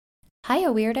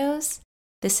Hiya, weirdos.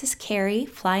 This is Carrie,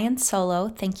 flying solo.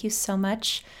 Thank you so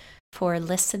much for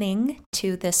listening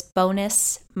to this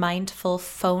bonus mindful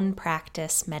phone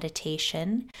practice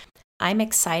meditation. I'm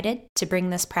excited to bring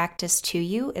this practice to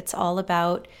you. It's all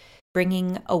about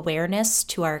bringing awareness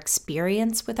to our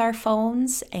experience with our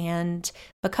phones and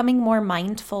becoming more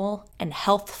mindful and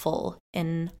healthful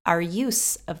in our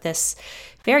use of this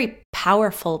very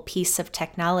powerful piece of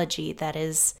technology that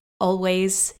is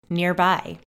always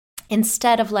nearby,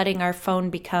 instead of letting our phone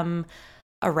become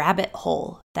a rabbit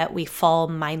hole that we fall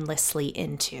mindlessly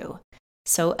into.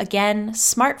 So again,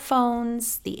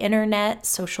 smartphones, the internet,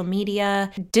 social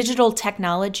media, digital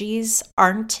technologies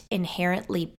aren't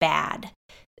inherently bad.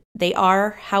 They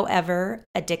are, however,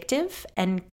 addictive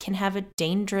and can have a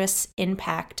dangerous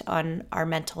impact on our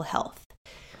mental health.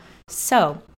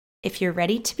 So, if you're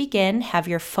ready to begin, have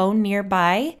your phone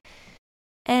nearby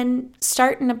and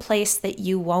start in a place that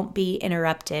you won't be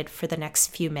interrupted for the next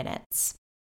few minutes.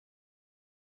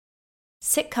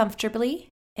 Sit comfortably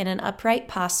in an upright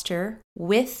posture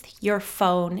with your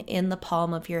phone in the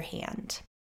palm of your hand.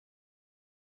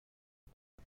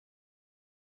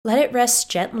 Let it rest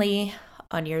gently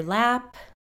on your lap,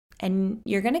 and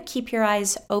you're going to keep your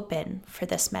eyes open for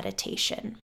this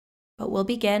meditation. But we'll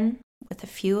begin with a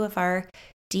few of our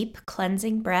deep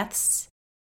cleansing breaths.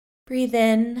 Breathe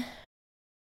in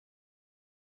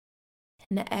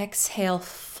and exhale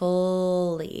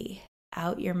fully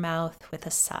out your mouth with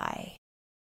a sigh.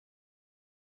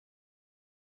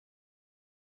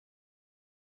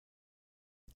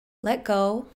 Let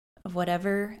go of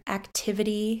whatever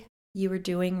activity you were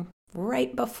doing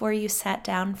right before you sat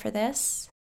down for this,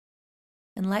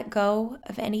 and let go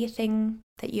of anything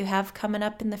that you have coming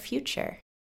up in the future.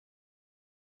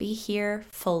 Be here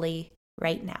fully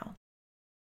right now.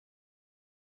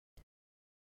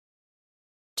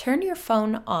 Turn your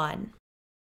phone on,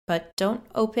 but don't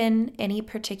open any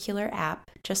particular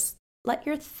app. Just let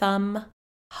your thumb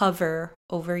hover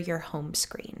over your home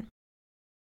screen.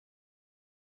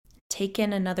 Take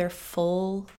in another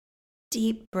full,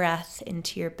 deep breath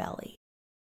into your belly.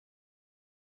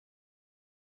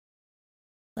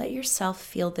 Let yourself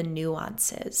feel the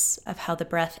nuances of how the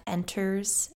breath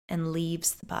enters and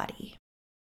leaves the body.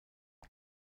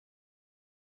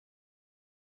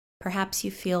 Perhaps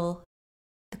you feel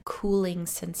the cooling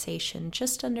sensation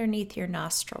just underneath your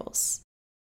nostrils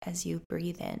as you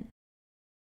breathe in.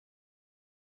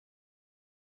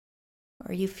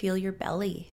 Or you feel your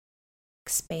belly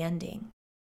expanding.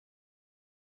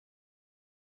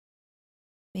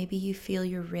 Maybe you feel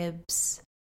your ribs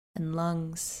and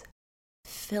lungs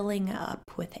filling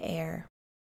up with air.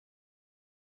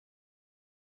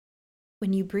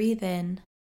 When you breathe in,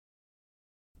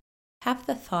 have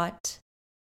the thought,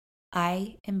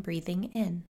 I am breathing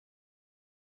in.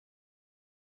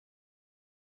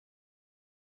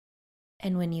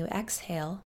 And when you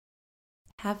exhale,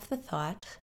 have the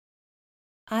thought,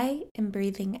 I am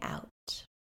breathing out.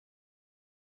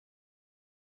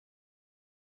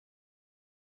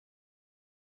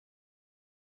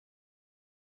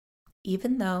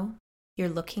 Even though you're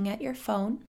looking at your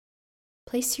phone,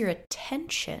 place your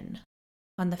attention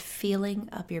on the feeling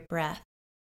of your breath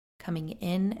coming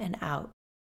in and out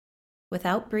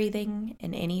without breathing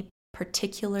in any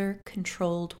particular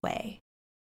controlled way.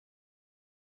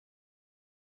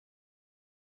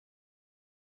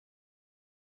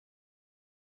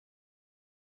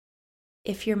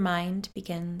 If your mind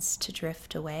begins to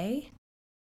drift away,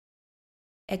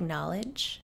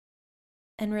 acknowledge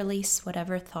and release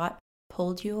whatever thought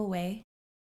pulled you away,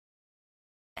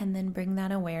 and then bring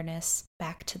that awareness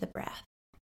back to the breath.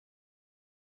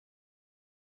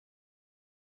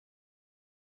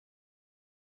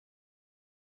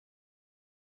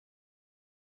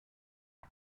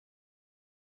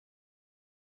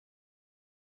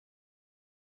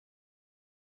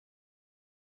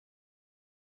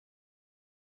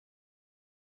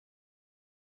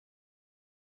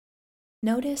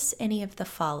 Notice any of the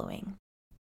following,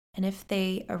 and if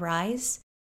they arise,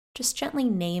 just gently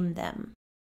name them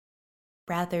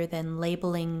rather than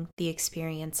labeling the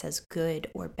experience as good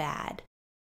or bad.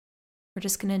 We're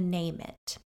just going to name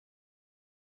it.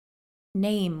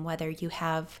 Name whether you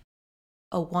have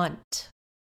a want,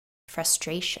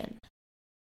 frustration,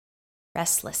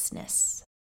 restlessness,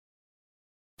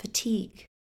 fatigue,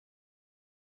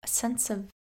 a sense of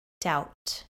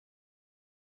doubt.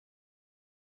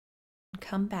 And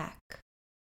come back.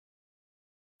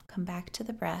 Come back to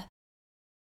the breath.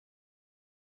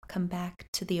 Come back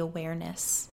to the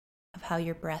awareness of how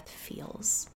your breath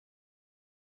feels.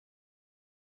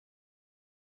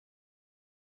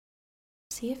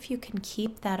 See if you can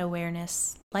keep that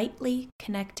awareness lightly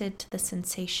connected to the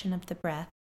sensation of the breath,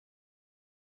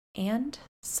 and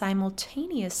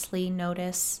simultaneously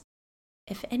notice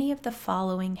if any of the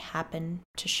following happen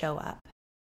to show up.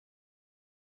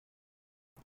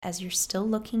 As you're still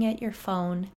looking at your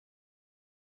phone,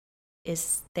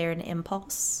 is there an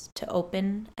impulse to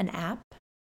open an app,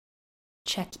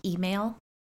 check email,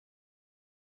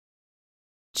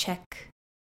 check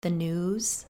the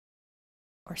news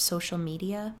or social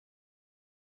media?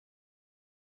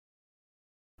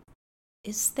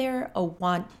 Is there a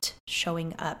want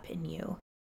showing up in you,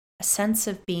 a sense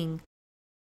of being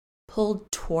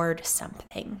pulled toward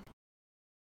something?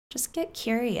 Just get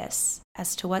curious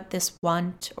as to what this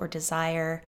want or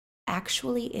desire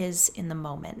actually is in the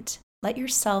moment. Let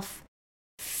yourself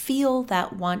feel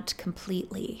that want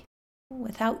completely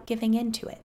without giving in to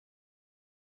it.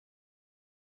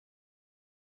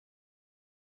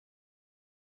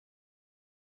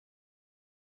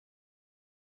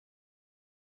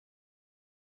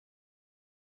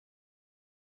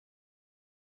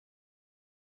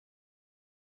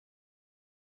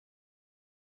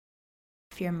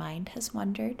 If your mind has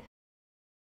wandered,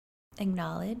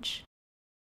 acknowledge,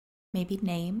 maybe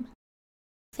name,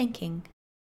 thinking,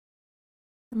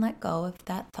 and let go of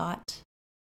that thought,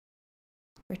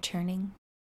 returning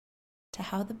to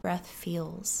how the breath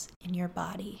feels in your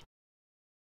body.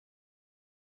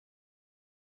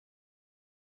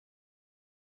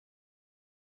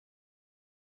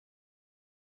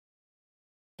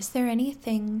 Is there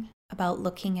anything about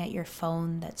looking at your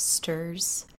phone that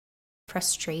stirs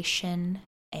frustration,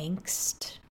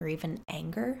 angst, or even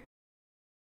anger?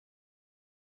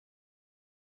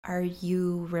 Are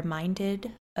you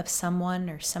reminded of someone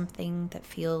or something that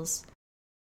feels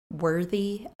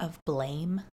worthy of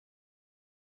blame?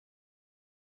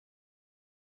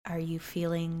 Are you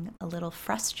feeling a little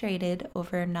frustrated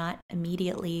over not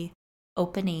immediately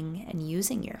opening and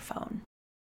using your phone?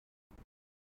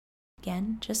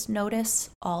 Again, just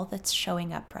notice all that's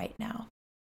showing up right now.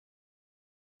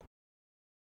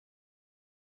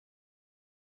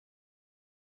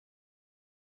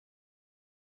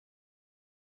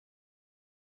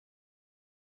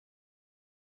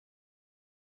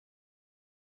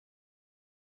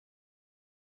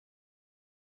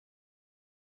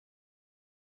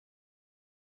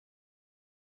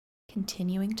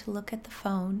 Continuing to look at the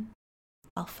phone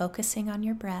while focusing on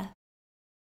your breath.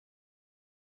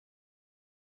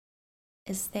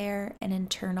 Is there an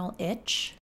internal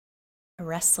itch, a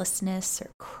restlessness or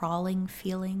crawling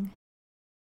feeling?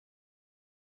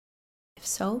 If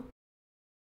so,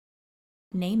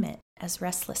 name it as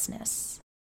restlessness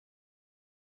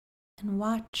and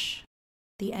watch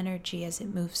the energy as it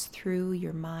moves through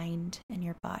your mind and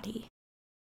your body.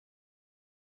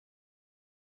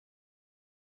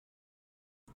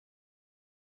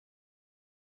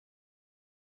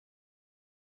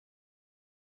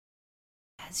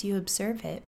 As you observe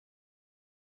it,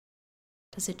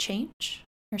 does it change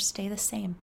or stay the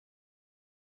same?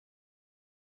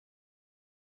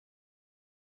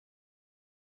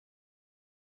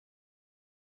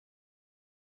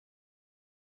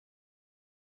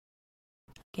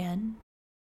 Again,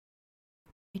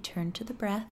 return to the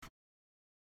breath.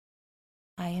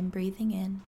 I am breathing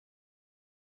in.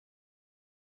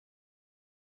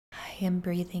 I am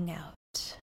breathing out.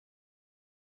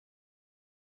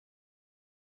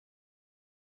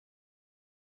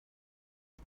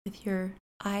 With your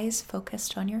eyes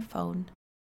focused on your phone,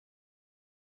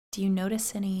 do you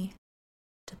notice any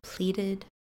depleted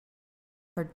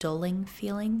or dulling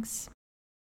feelings?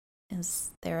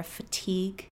 Is there a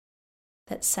fatigue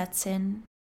that sets in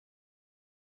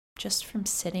just from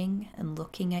sitting and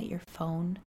looking at your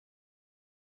phone,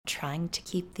 trying to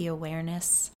keep the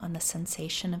awareness on the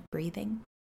sensation of breathing?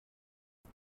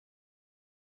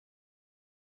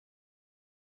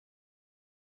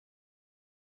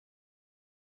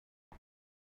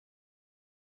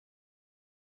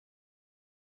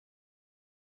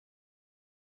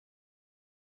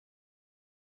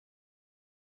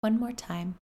 One more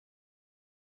time.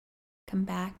 Come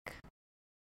back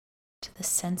to the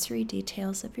sensory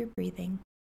details of your breathing.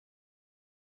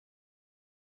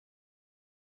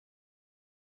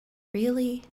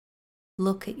 Really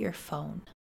look at your phone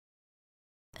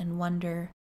and wonder,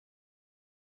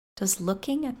 does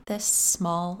looking at this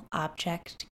small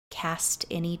object cast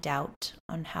any doubt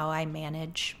on how I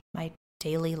manage my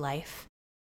daily life,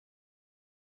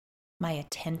 my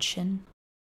attention?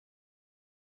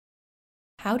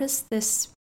 How does this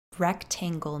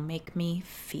rectangle make me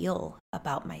feel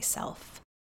about myself,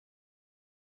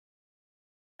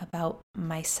 about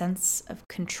my sense of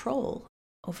control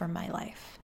over my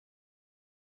life?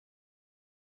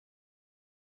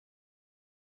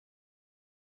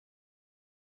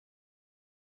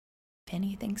 If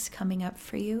anything's coming up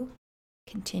for you,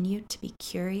 continue to be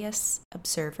curious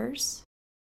observers.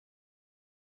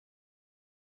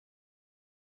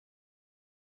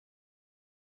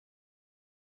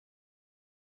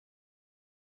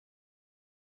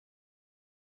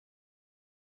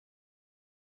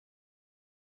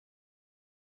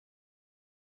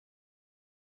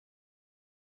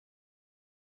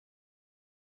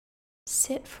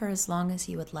 Sit for as long as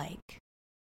you would like,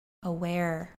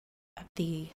 aware of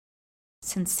the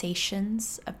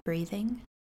sensations of breathing,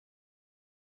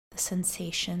 the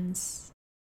sensations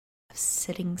of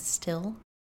sitting still,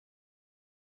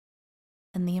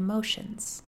 and the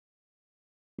emotions,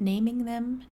 naming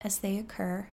them as they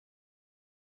occur,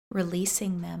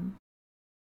 releasing them,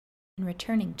 and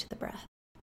returning to the breath.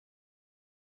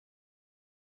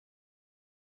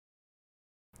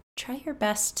 Try your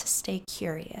best to stay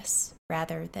curious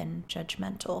rather than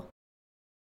judgmental.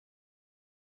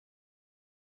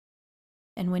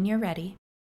 And when you're ready,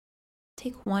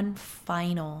 take one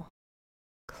final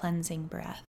cleansing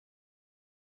breath.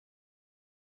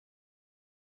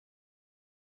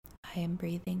 I am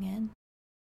breathing in.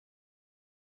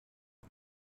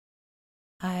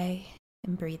 I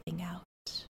am breathing out.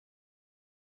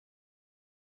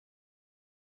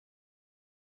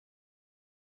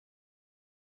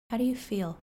 How do you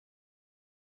feel?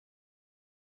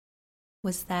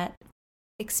 Was that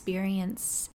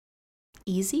experience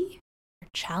easy or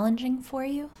challenging for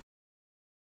you?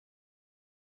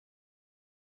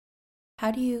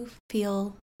 How do you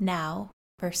feel now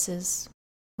versus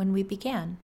when we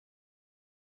began?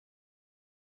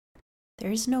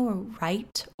 There is no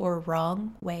right or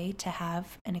wrong way to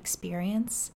have an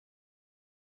experience.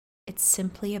 It's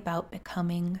simply about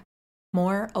becoming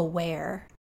more aware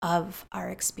of our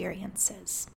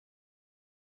experiences,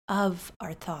 of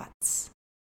our thoughts,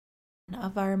 and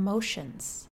of our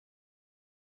emotions,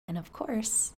 and of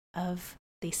course, of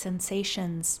the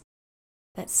sensations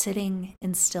that sitting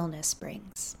in stillness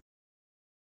brings.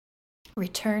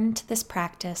 Return to this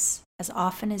practice as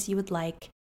often as you would like,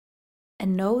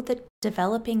 and know that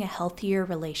developing a healthier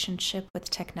relationship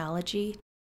with technology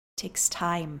takes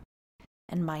time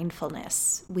and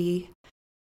mindfulness. We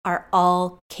are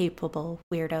all capable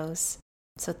weirdos.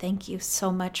 So thank you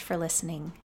so much for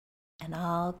listening, and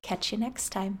I'll catch you next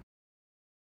time.